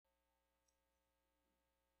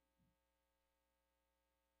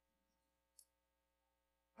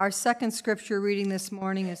Our second scripture reading this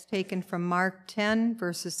morning is taken from Mark 10,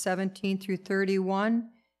 verses 17 through 31,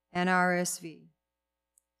 and RSV.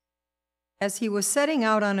 As he was setting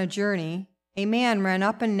out on a journey, a man ran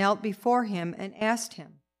up and knelt before him and asked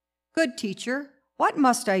him, "Good teacher, what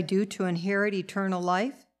must I do to inherit eternal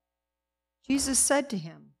life?" Jesus said to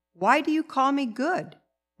him, "Why do you call me good?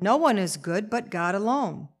 No one is good but God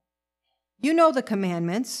alone. You know the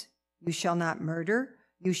commandments. You shall not murder.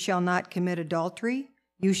 You shall not commit adultery.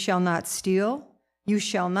 You shall not steal. You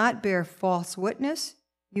shall not bear false witness.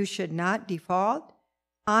 You should not defraud.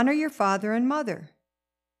 Honor your father and mother."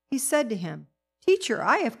 He said to him, "Teacher,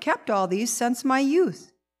 I have kept all these since my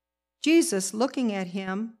youth." Jesus, looking at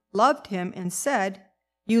him, loved him and said,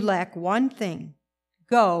 "You lack one thing.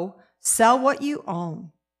 Go, sell what you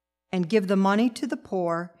own, and give the money to the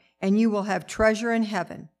poor, and you will have treasure in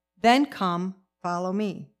heaven. Then come, follow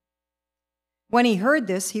me." When he heard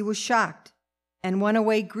this, he was shocked and went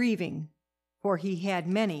away grieving, for he had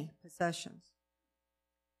many possessions.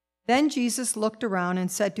 Then Jesus looked around and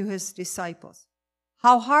said to his disciples,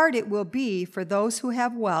 "How hard it will be for those who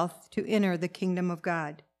have wealth to enter the kingdom of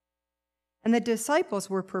God." And the disciples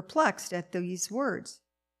were perplexed at these words.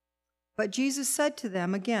 But Jesus said to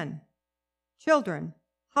them again, "Children,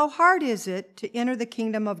 how hard is it to enter the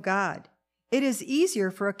kingdom of God? It is easier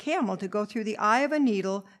for a camel to go through the eye of a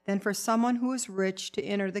needle than for someone who is rich to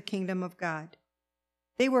enter the kingdom of God."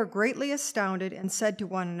 They were greatly astounded and said to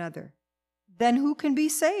one another, "Then who can be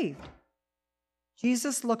saved?"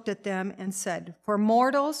 Jesus looked at them and said, "For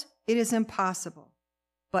mortals it is impossible,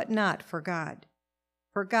 but not for God.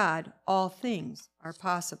 For God all things are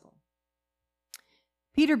possible."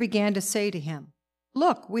 Peter began to say to him,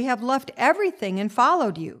 "Look, we have left everything and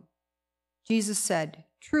followed you." Jesus said,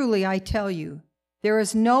 "Truly I tell you, there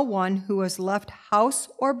is no one who has left house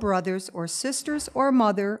or brothers or sisters or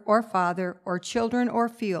mother or father or children or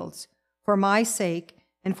fields for my sake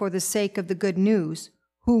and for the sake of the good news,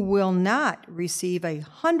 who will not receive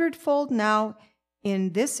 100-fold now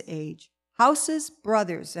in this age, houses,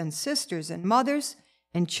 brothers and sisters and mothers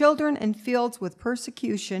and children and fields with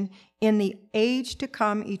persecution in the age to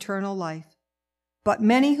come eternal life. But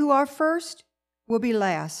many who are first will be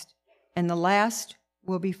last, and the last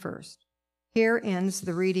will be first." Here ends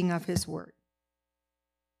the reading of his word.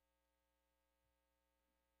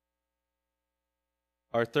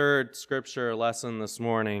 Our third scripture lesson this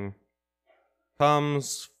morning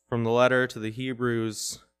comes from the letter to the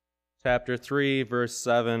Hebrews, chapter 3, verse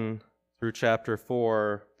 7 through chapter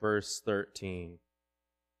 4, verse 13.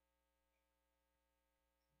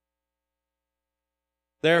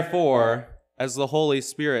 "Therefore, as the Holy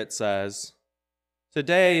Spirit says,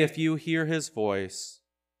 today if you hear his voice,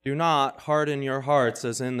 do not harden your hearts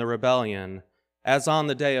as in the rebellion, as on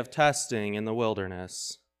the day of testing in the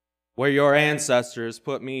wilderness, where your ancestors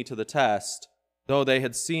put me to the test, though they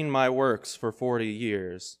had seen my works for 40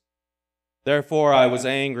 years. Therefore I was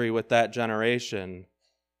angry with that generation,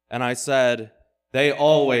 and I said, they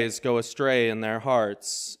always go astray in their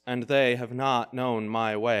hearts, and they have not known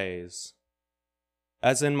my ways.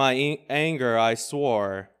 As in my anger I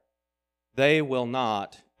swore, they will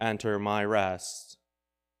not enter my rest.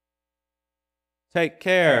 Take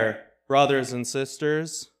care, brothers and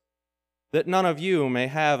sisters, that none of you may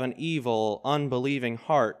have an evil, unbelieving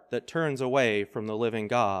heart that turns away from the living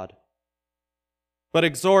God. But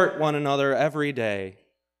exhort one another every day,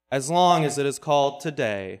 as long as it is called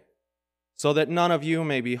today, so that none of you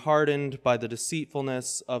may be hardened by the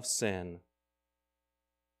deceitfulness of sin.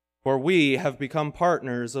 For we have become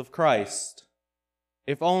partners of Christ,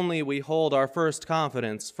 if only we hold our first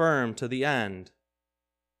confidence firm to the end.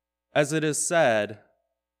 As it is said,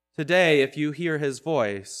 today if you hear his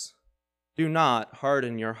voice, do not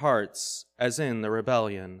harden your hearts as in the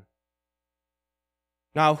rebellion.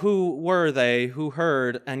 Now who were they who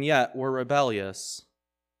heard and yet were rebellious?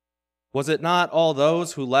 Was it not all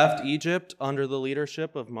those who left Egypt under the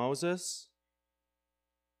leadership of Moses,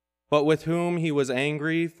 but with whom he was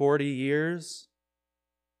angry 40 years?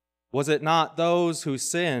 Was it not those who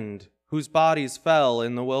sinned, whose bodies fell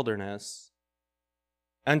in the wilderness?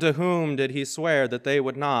 And to whom did he swear that they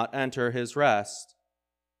would not enter his rest,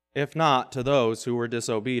 if not to those who were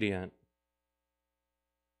disobedient?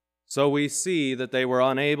 So we see that they were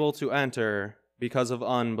unable to enter because of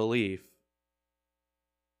unbelief.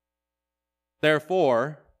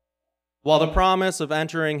 Therefore, while the promise of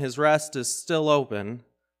entering his rest is still open,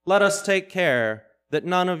 let us take care that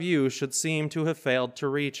none of you should seem to have failed to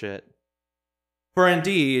reach it. For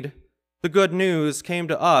indeed, the good news came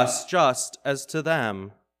to us just as to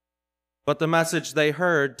them. But the message they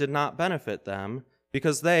heard did not benefit them,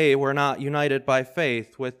 because they were not united by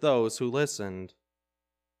faith with those who listened.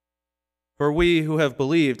 For we who have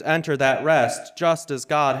believed enter that rest, just as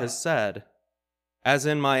God has said, "As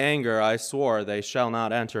in my anger I swore, they shall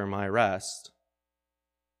not enter my rest,"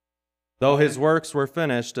 though his works were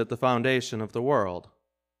finished at the foundation of the world.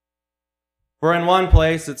 For in one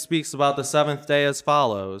place it speaks about the seventh day as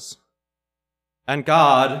follows, "And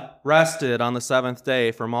God rested on the seventh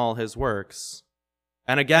day from all his works."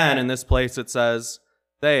 And again in this place it says,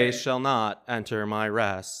 "They shall not enter my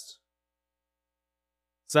rest."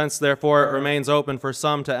 Since therefore it remains open for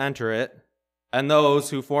some to enter it, and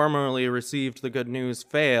those who formerly received the good news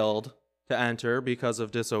failed to enter because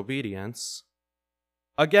of disobedience,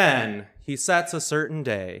 again he sets a certain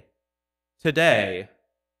day, today,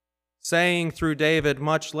 saying through David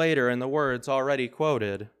much later in the words already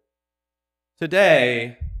quoted,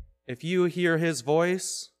 "Today, if you hear his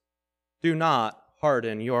voice, do not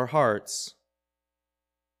harden your hearts."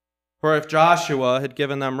 For if Joshua had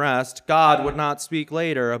given them rest, God would not speak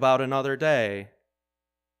later about another day.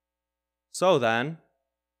 So then,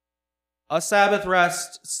 a Sabbath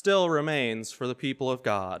rest still remains for the people of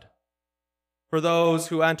God. For those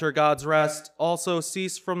who enter God's rest also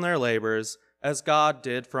cease from their labors, as God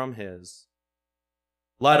did from his.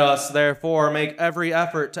 Let us, therefore, make every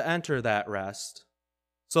effort to enter that rest,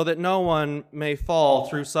 so that no one may fall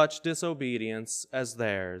through such disobedience as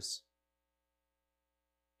theirs.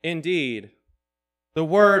 Indeed, the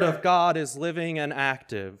word of God is living and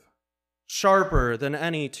active, sharper than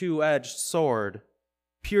any two-edged sword,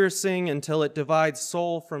 piercing until it divides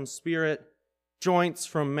soul from spirit, joints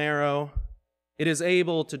from marrow. It is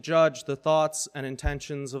able to judge the thoughts and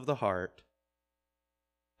intentions of the heart.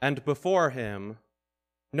 And before him,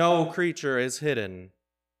 no creature is hidden,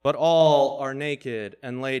 but all are naked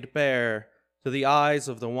and laid bare to the eyes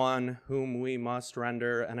of the one whom we must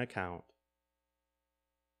render an account.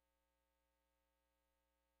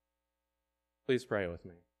 Please pray with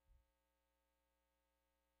me.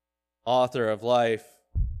 Author of life,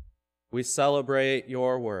 we celebrate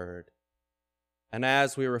your word, and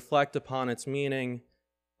as we reflect upon its meaning,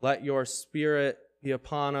 let your Spirit be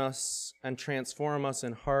upon us and transform us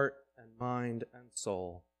in heart and mind and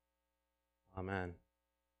soul. Amen.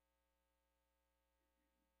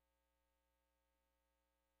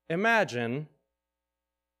 Imagine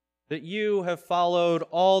that you have followed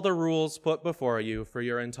all the rules put before you for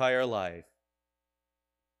your entire life.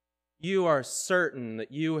 You are certain that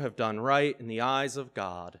you have done right in the eyes of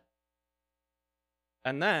God.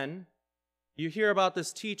 And then you hear about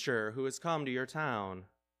this teacher who has come to your town,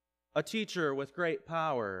 a teacher with great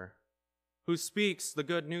power, who speaks the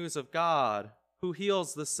good news of God, who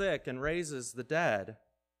heals the sick and raises the dead.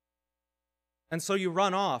 And so you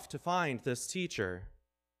run off to find this teacher.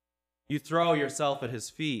 You throw yourself at his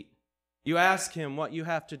feet. You ask him what you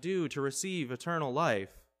have to do to receive eternal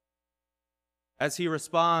life. As he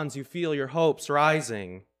responds, you feel your hopes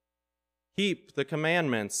rising. Keep the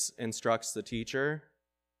commandments, instructs the teacher.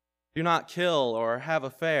 Do not kill or have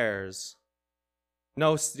affairs.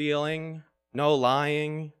 No stealing, no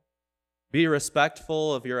lying. Be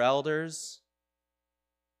respectful of your elders.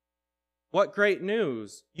 What great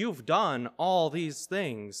news! You've done all these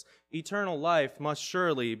things. Eternal life must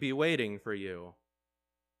surely be waiting for you.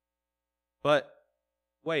 But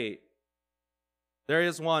wait, there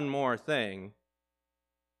is one more thing.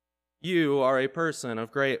 You are a person of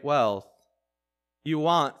great wealth. You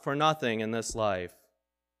want for nothing in this life.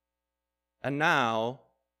 And now,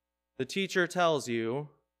 the teacher tells you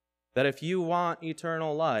that if you want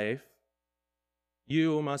eternal life,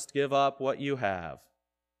 you must give up what you have.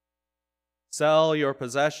 Sell your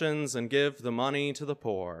possessions and give the money to the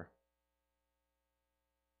poor.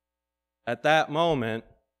 At that moment,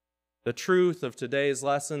 the truth of today's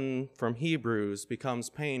lesson from Hebrews becomes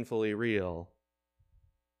painfully real.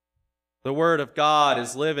 The Word of God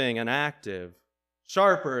is living and active,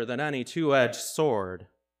 sharper than any two-edged sword.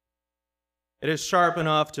 It is sharp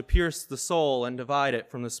enough to pierce the soul and divide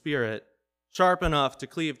it from the spirit, sharp enough to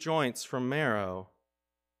cleave joints from marrow.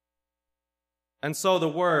 And so the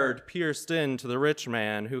Word pierced into the rich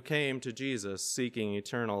man who came to Jesus seeking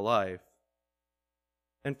eternal life.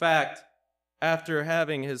 In fact, after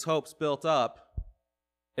having his hopes built up,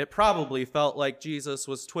 it probably felt like Jesus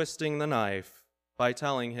was twisting the knife by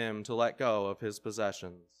telling him to let go of his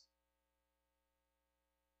possessions.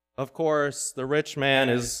 Of course, the rich man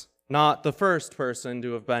is not the first person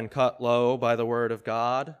to have been cut low by the word of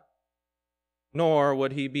God, nor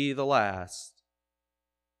would he be the last.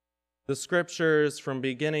 The scriptures from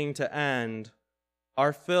beginning to end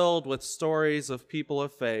are filled with stories of people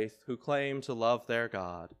of faith who claim to love their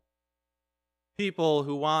God. People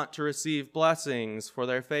who want to receive blessings for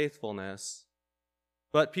their faithfulness,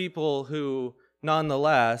 but people who,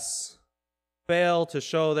 nonetheless, fail to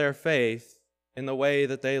show their faith in the way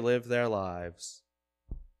that they live their lives.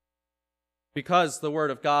 Because the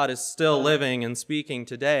Word of God is still living and speaking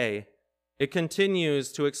today, it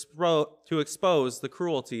continues to expose the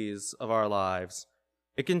cruelties of our lives.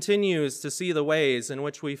 It continues to see the ways in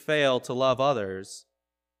which we fail to love others,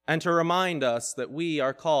 and to remind us that we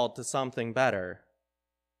are called to something better.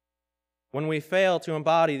 When we fail to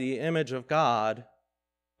embody the image of God,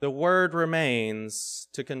 the Word remains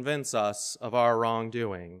to convince us of our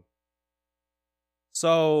wrongdoing.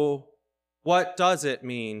 So, what does it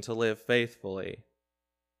mean to live faithfully?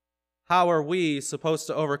 How are we supposed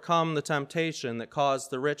to overcome the temptation that caused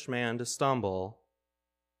the rich man to stumble?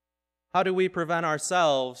 How do we prevent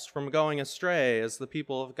ourselves from going astray as the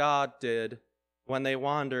people of God did when they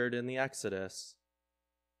wandered in the Exodus?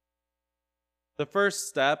 The first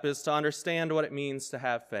step is to understand what it means to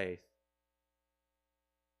have faith.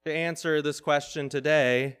 To answer this question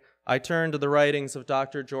today, I turn to the writings of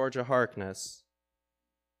Dr. Georgia Harkness.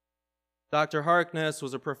 Dr. Harkness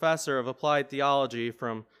was a professor of applied theology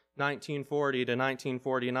from 1940 to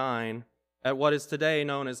 1949 at what is today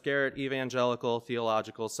known as Garrett Evangelical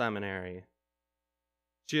Theological Seminary.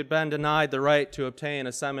 She had been denied the right to obtain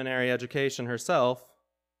a seminary education herself,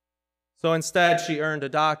 so instead she earned a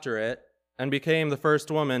doctorate and became the first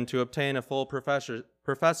woman to obtain a full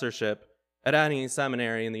professorship at any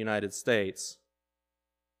seminary in the United States.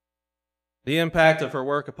 The impact of her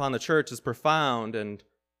work upon the church is profound and,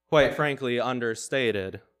 quite frankly,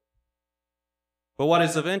 understated. But what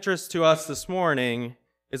is of interest to us this morning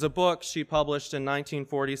is a book she published in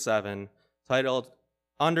 1947 titled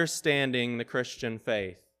Understanding the Christian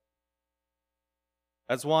Faith.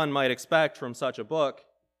 As one might expect from such a book,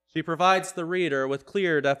 she provides the reader with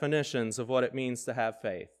clear definitions of what it means to have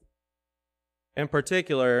faith. In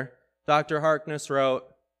particular, Dr. Harkness wrote,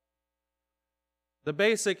 "The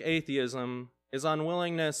basic atheism is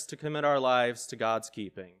unwillingness to commit our lives to God's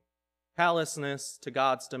keeping, callousness to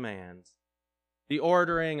God's demands, the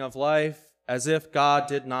ordering of life as if God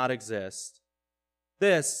did not exist.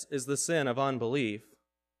 This is the sin of unbelief,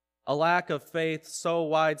 a lack of faith so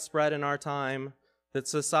widespread in our time that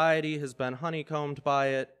society has been honeycombed by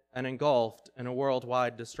it and engulfed in a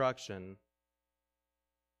worldwide destruction.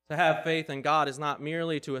 To have faith in God is not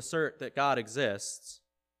merely to assert that God exists,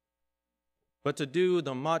 but to do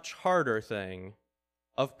the much harder thing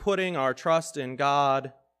of putting our trust in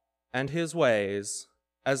God and His ways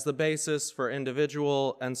as the basis for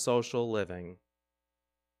individual and social living."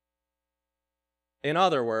 In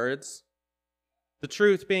other words, the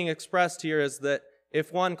truth being expressed here is that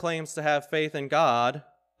if one claims to have faith in God,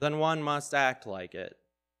 then one must act like it.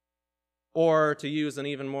 Or, to use an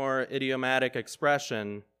even more idiomatic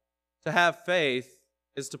expression, to have faith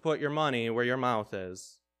is to put your money where your mouth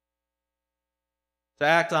is. To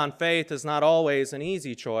act on faith is not always an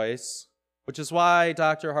easy choice, which is why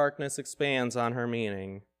Dr. Harkness expands on her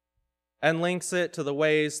meaning and links it to the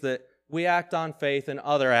ways that we act on faith in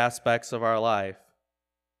other aspects of our life.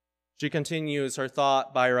 She continues her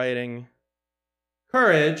thought by writing,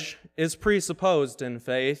 "Courage is presupposed in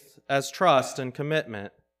faith as trust and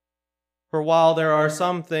commitment. For while there are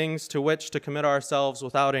some things to which to commit ourselves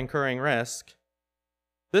without incurring risk,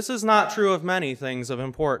 this is not true of many things of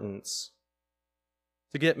importance.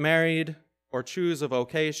 To get married, or choose a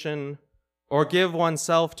vocation, or give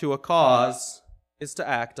oneself to a cause is to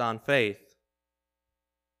act on faith.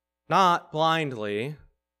 Not blindly,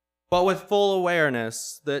 but with full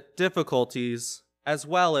awareness that difficulties as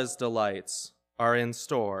well as delights are in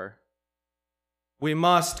store. We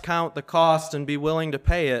must count the cost and be willing to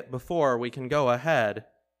pay it before we can go ahead.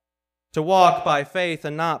 To walk by faith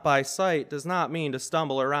and not by sight does not mean to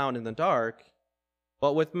stumble around in the dark,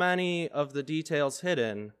 but with many of the details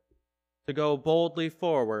hidden, to go boldly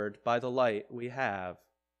forward by the light we have."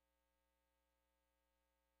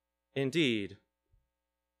 Indeed,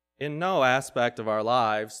 in no aspect of our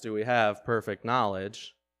lives do we have perfect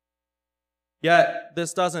knowledge. Yet,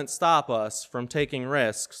 this doesn't stop us from taking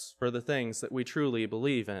risks for the things that we truly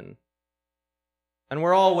believe in. And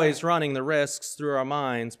we're always running the risks through our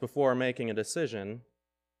minds before making a decision.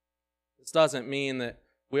 This doesn't mean that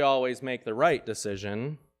we always make the right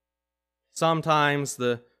decision. Sometimes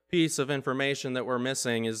the piece of information that we're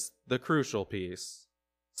missing is the crucial piece.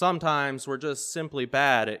 Sometimes we're just simply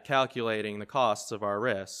bad at calculating the costs of our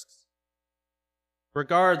risks.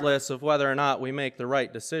 Regardless of whether or not we make the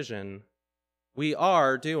right decision, we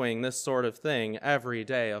are doing this sort of thing every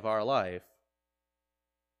day of our life.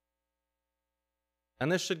 And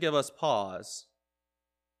this should give us pause.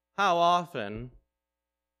 How often,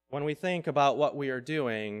 when we think about what we are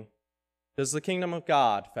doing, does the kingdom of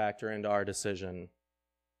God factor into our decision?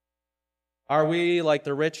 Are we like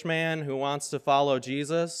the rich man who wants to follow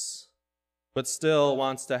Jesus, but still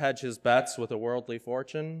wants to hedge his bets with a worldly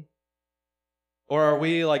fortune? Or are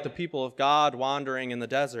we like the people of God wandering in the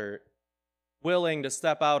desert, willing to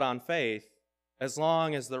step out on faith as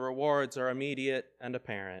long as the rewards are immediate and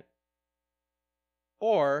apparent?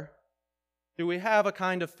 Or do we have a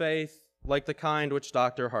kind of faith like the kind which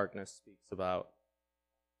Dr. Harkness speaks about?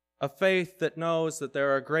 A faith that knows that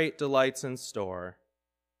there are great delights in store,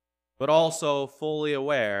 but also fully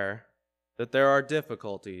aware that there are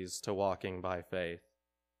difficulties to walking by faith.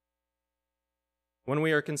 When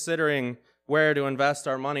we are considering where to invest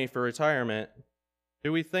our money for retirement,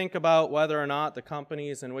 do we think about whether or not the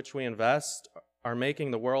companies in which we invest are making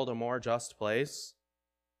the world a more just place?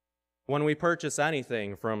 When we purchase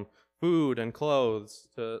anything from food and clothes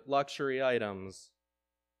to luxury items,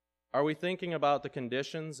 are we thinking about the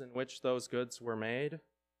conditions in which those goods were made?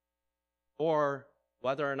 Or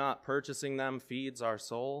whether or not purchasing them feeds our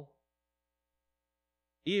soul?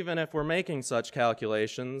 Even if we're making such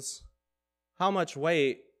calculations, how much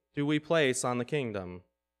weight do we place on the kingdom?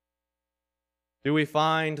 Do we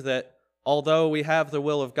find that although we have the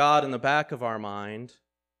will of God in the back of our mind,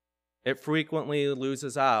 it frequently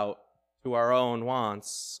loses out to our own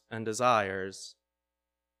wants and desires?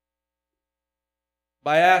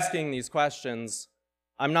 By asking these questions,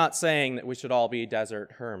 I'm not saying that we should all be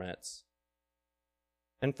desert hermits.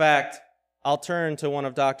 In fact, I'll turn to one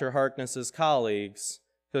of Dr. Harkness's colleagues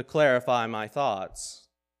to clarify my thoughts.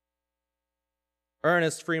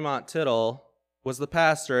 Ernest Fremont Tittle was the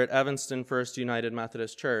pastor at Evanston First United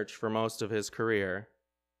Methodist Church for most of his career.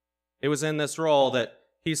 It was in this role that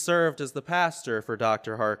he served as the pastor for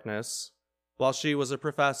Dr. Harkness while she was a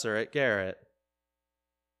professor at Garrett.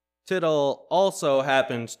 Tittle also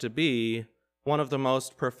happened to be one of the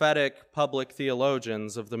most prophetic public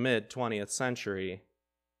theologians of the mid-20th century.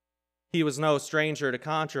 He was no stranger to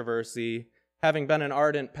controversy, having been an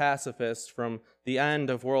ardent pacifist from the end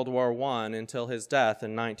of World War I until his death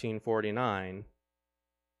in 1949.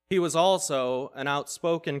 He was also an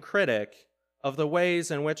outspoken critic of the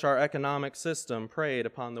ways in which our economic system preyed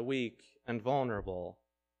upon the weak and vulnerable.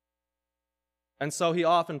 And so he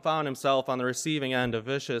often found himself on the receiving end of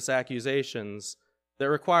vicious accusations that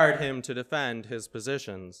required him to defend his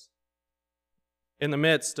positions. In the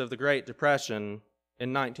midst of the Great Depression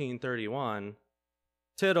in 1931,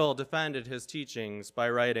 Tittle defended his teachings by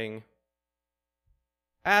writing,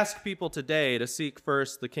 "Ask people today to seek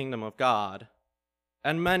first the kingdom of God,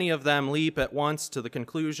 and many of them leap at once to the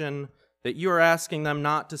conclusion that you are asking them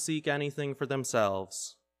not to seek anything for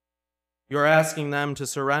themselves. You are asking them to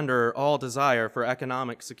surrender all desire for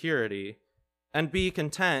economic security and be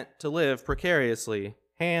content to live precariously,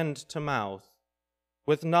 hand to mouth,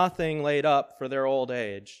 with nothing laid up for their old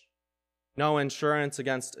age, no insurance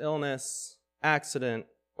against illness, accident,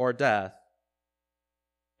 or death.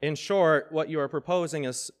 In short, what you are proposing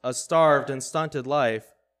is a starved and stunted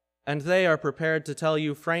life, and they are prepared to tell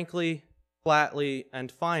you frankly, flatly, and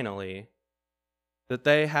finally that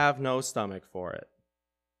they have no stomach for it."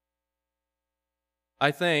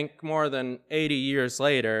 I think more than 80 years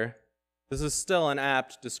later, this is still an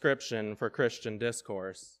apt description for Christian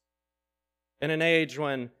discourse. In an age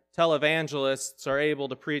when televangelists are able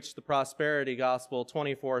to preach the prosperity gospel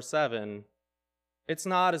 24/7, it's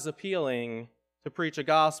not as appealing to preach a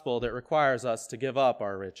gospel that requires us to give up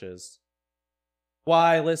our riches.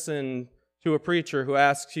 Why listen to a preacher who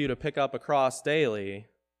asks you to pick up a cross daily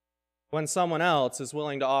when someone else is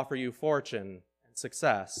willing to offer you fortune and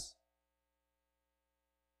success?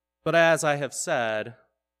 But as I have said,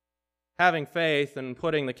 having faith and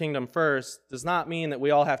putting the kingdom first does not mean that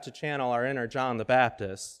we all have to channel our inner John the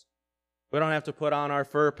Baptist. We don't have to put on our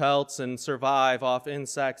fur pelts and survive off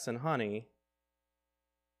insects and honey.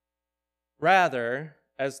 Rather,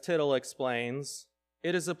 as Tittle explains,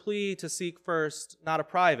 it is a plea to seek first not a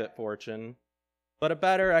private fortune, but a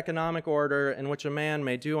better economic order in which a man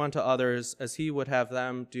may do unto others as he would have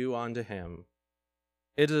them do unto him.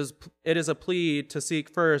 It is a plea to seek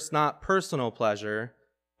first not personal pleasure,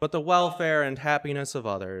 but the welfare and happiness of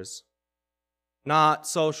others. Not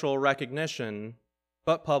social recognition,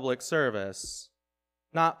 but public service.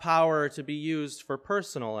 Not power to be used for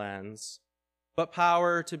personal ends, but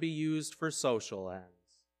power to be used for social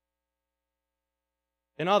ends.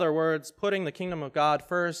 In other words, putting the kingdom of God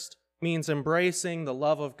first means embracing the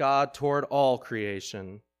love of God toward all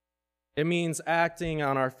creation. It means acting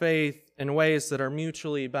on our faith in ways that are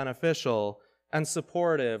mutually beneficial and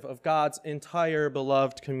supportive of God's entire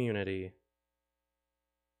beloved community.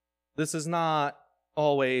 This is not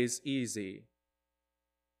always easy.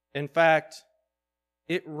 In fact,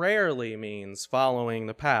 it rarely means following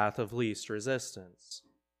the path of least resistance.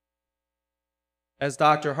 As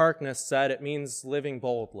Dr. Harkness said, it means living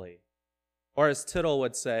boldly. Or as Tittle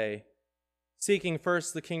would say, seeking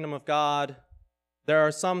first the kingdom of God, there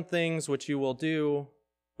are some things which you will do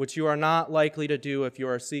which you are not likely to do if you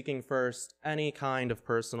are seeking first any kind of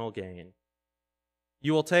personal gain.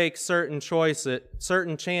 You will take certain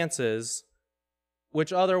chances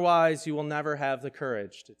which otherwise you will never have the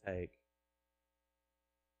courage to take.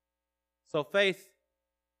 So faith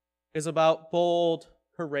is about bold,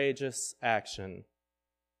 courageous action.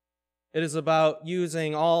 It is about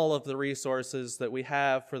using all of the resources that we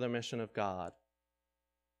have for the mission of God.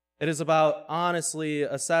 It is about honestly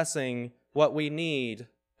assessing what we need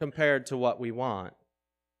compared to what we want.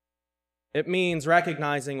 It means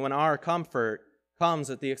recognizing when our comfort comes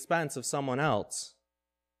at the expense of someone else.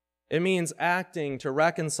 It means acting to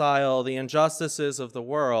reconcile the injustices of the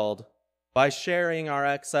world by sharing our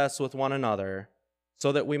excess with one another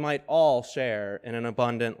so that we might all share in an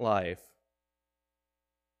abundant life.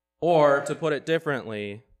 Or, to put it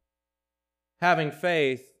differently, having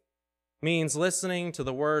faith means listening to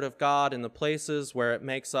the Word of God in the places where it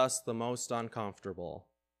makes us the most uncomfortable,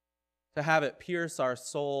 to have it pierce our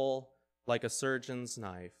soul like a surgeon's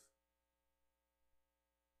knife.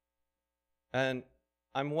 And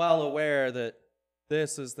I'm well aware that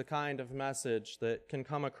this is the kind of message that can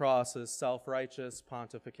come across as self-righteous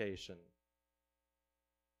pontification.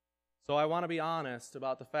 So I want to be honest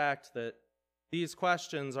about the fact that these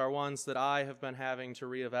questions are ones that I have been having to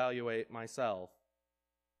reevaluate myself.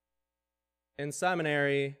 In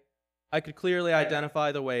seminary, I could clearly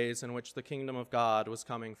identify the ways in which the kingdom of God was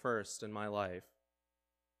coming first in my life.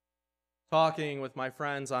 Talking with my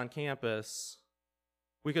friends on campus,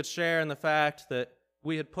 we could share in the fact that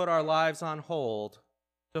we had put our lives on hold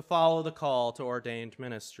to follow the call to ordained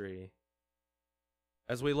ministry.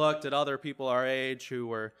 As we looked at other people our age who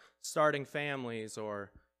were starting families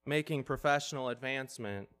or making professional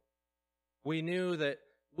advancement, we knew that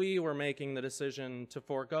we were making the decision to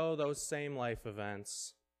forego those same life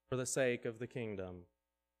events for the sake of the kingdom.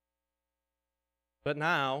 But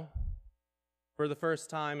now, for the first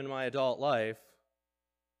time in my adult life,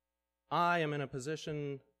 I am in a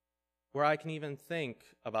position where I can even think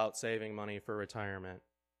about saving money for retirement.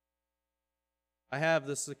 I have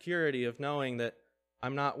the security of knowing that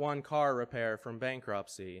I'm not one car repair from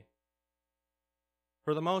bankruptcy.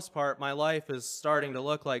 For the most part, my life is starting to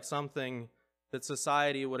look like something that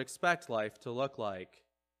society would expect life to look like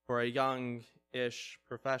for a young-ish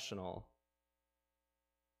professional.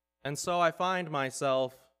 And so I find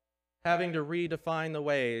myself having to redefine the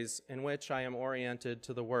ways in which I am oriented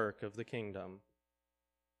to the work of the kingdom.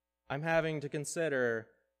 I'm having to consider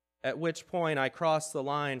at which point I cross the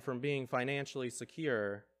line from being financially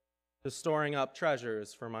secure to storing up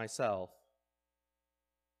treasures for myself.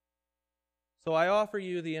 So I offer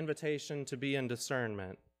you the invitation to be in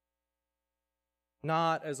discernment,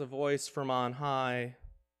 not as a voice from on high,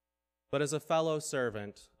 but as a fellow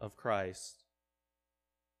servant of Christ.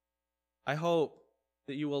 I hope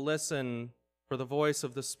that you will listen for the voice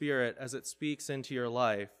of the Spirit as it speaks into your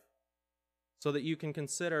life, so that you can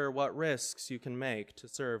consider what risks you can make to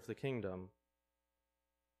serve the kingdom.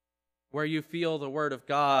 Where you feel the Word of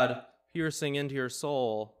God piercing into your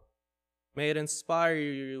soul, may it inspire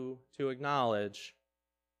you to acknowledge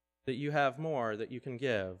that you have more that you can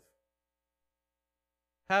give.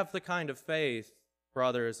 Have the kind of faith,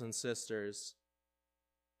 brothers and sisters,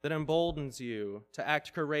 that emboldens you to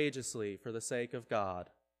act courageously for the sake of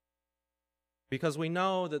God, because we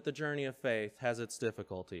know that the journey of faith has its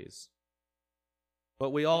difficulties. But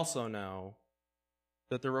we also know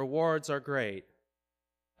that the rewards are great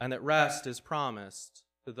and that rest is promised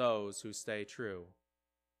to those who stay true.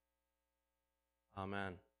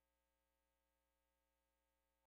 Amen.